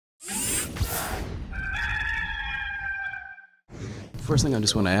First thing I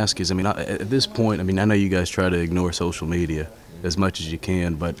just want to ask is, I mean, at this point, I mean, I know you guys try to ignore social media as much as you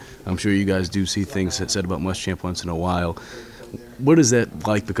can, but I'm sure you guys do see things that said about Muschamp once in a while. What is that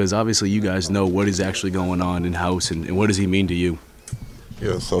like? Because obviously you guys know what is actually going on in-house, and what does he mean to you?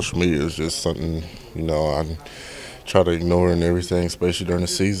 Yeah, social media is just something, I try to ignore and everything, especially during the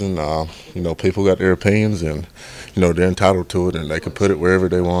season. People got their opinions and, they're entitled to it and they can put it wherever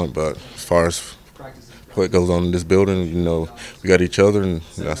they want. But as far as what goes on in this building, we got each other and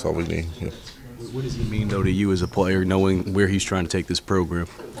that's all we need. Yeah. What does he mean, though, to you as a player, knowing where he's trying to take this program?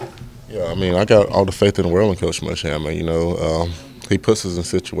 Yeah, I mean, I got all the faith in the world in Coach Muschamp. He puts us in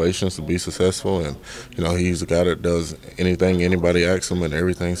situations to be successful, and he's a guy that does anything anybody asks him and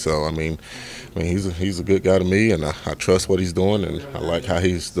everything. So he's a good guy to me, and I trust what he's doing, and I like how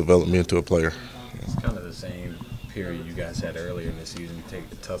he's developed me into a player. It's kind of the same period you guys had earlier in the season. You take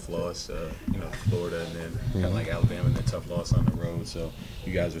the tough loss, Florida, and then kind of like Alabama, and the tough loss on the road. So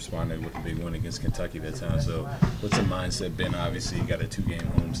you guys responded with a big win against Kentucky that time. So what's the mindset been? Obviously, you got a 2-game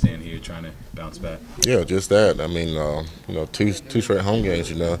homestand here, trying to bounce back. Yeah, just that. I mean, two straight home games.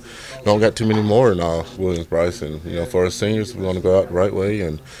 We don't got too many more in Williams-Brice, and for our seniors, we want to go out the right way,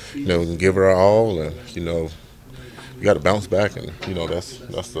 and we can give it our all, and we got to bounce back, and that's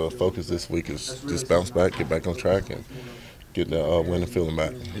the focus this week is just bounce back, get back on track, and get the winning feeling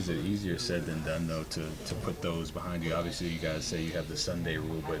back. Is it easier said than done, though, to put those behind you? Obviously, you guys say you have the Sunday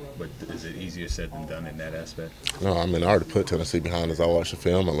rule, but is it easier said than done in that aspect? No, I mean, I already put Tennessee behind us. I watched the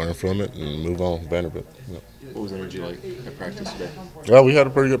film, I learned from it, and move on. Vanderbilt. What was the energy like at practice today? Well, we had a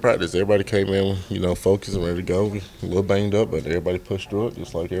pretty good practice. Everybody came in, focused and ready to go. We a little banged up, but everybody pushed through it,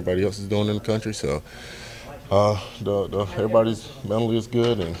 just like everybody else is doing in the country. So. Everybody's mentally is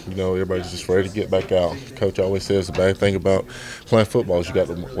good, and everybody's just ready to get back out. Coach always says the bad thing about playing football is you got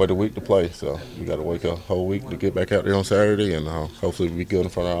to wait a week to play. So we got to wait a whole week to get back out there on Saturday, and hopefully we'll be good in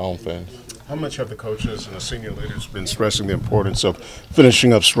front of our own fans. How much have the coaches and the senior leaders been stressing the importance of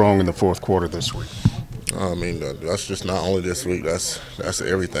finishing up strong in the fourth quarter this week? I mean, that's just not only this week. That's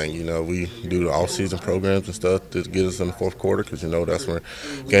everything. We do the off-season programs and stuff to get us in the fourth quarter because that's when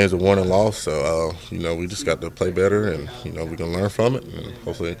games are won and lost. So we just got to play better, and we're gonna learn from it, and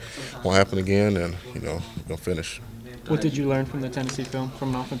hopefully it won't happen again. And we're gonna finish. What did you learn from the Tennessee film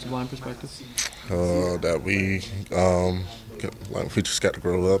from an offensive line perspective? That we just got to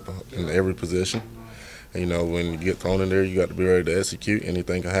grow up in every position. And, when you get thrown in there, you got to be ready to execute.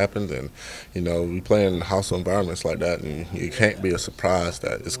 Anything can happen. And, we play in hostile environments like that, and you can't be a surprise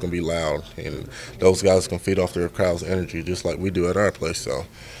that it's going to be loud. And those guys can feed off their crowd's energy just like we do at our place. So,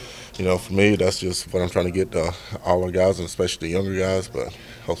 for me, that's just what I'm trying to get to all our guys, and especially the younger guys. But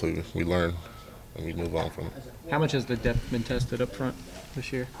hopefully we learn and we move on from it. How much has the depth been tested up front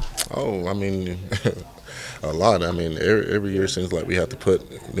this year? Oh, I mean, a lot. I mean, every year seems like we have to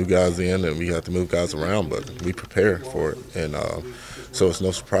put new guys in and we have to move guys around, but we prepare for it. And so it's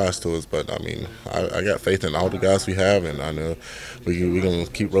no surprise to us. But, I mean, I got faith in all the guys we have, and I know we're going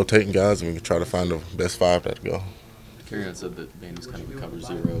to keep rotating guys, and we can try to find the best 5 that go. Carrion said that Vandy's kind of a cover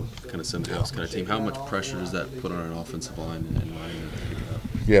zero, kind of send-house kind of team. How much pressure does that put on an offensive line and Ryan to pick it up?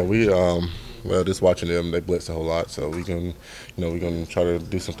 Yeah, well, just watching them, they blitz a whole lot, so we're going to try to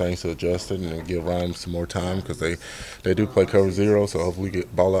do some things to adjust it and give Ryan some more time because they do play cover zero, so hopefully we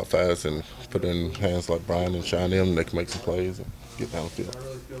get ball out fast and put it in hands like Brian and shine them, and they can make some plays and get down the field.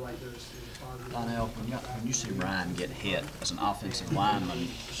 Donell, when you see Ryan get hit as an offensive lineman,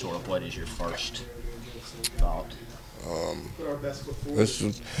 sort of what is your first thought? It's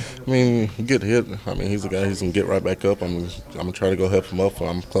just, you get hit. I mean, he's a guy who's gonna get right back up. I'm gonna try to go help him up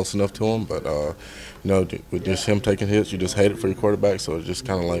when I'm close enough to him. But with just him taking hits, you just hate it for your quarterback. So it just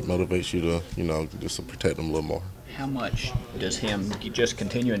kind of like motivates you to, just to protect him a little more. How much does him just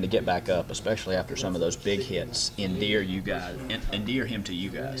continuing to get back up, especially after some of those big hits, endear him to you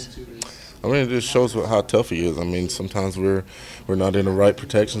guys? I mean, it just shows how tough he is. I mean, sometimes we're not in the right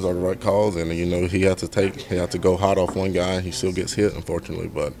protections or the right calls, and he has to go hot off one guy, and he still gets hit, unfortunately.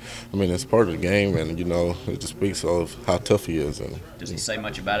 But I mean, it's part of the game, and it just speaks of how tough he is. And does he say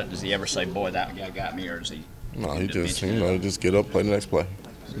much about it? Does he ever say, "Boy, that guy got me," or does he? No, he just get up, play the next play.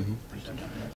 Mm-hmm.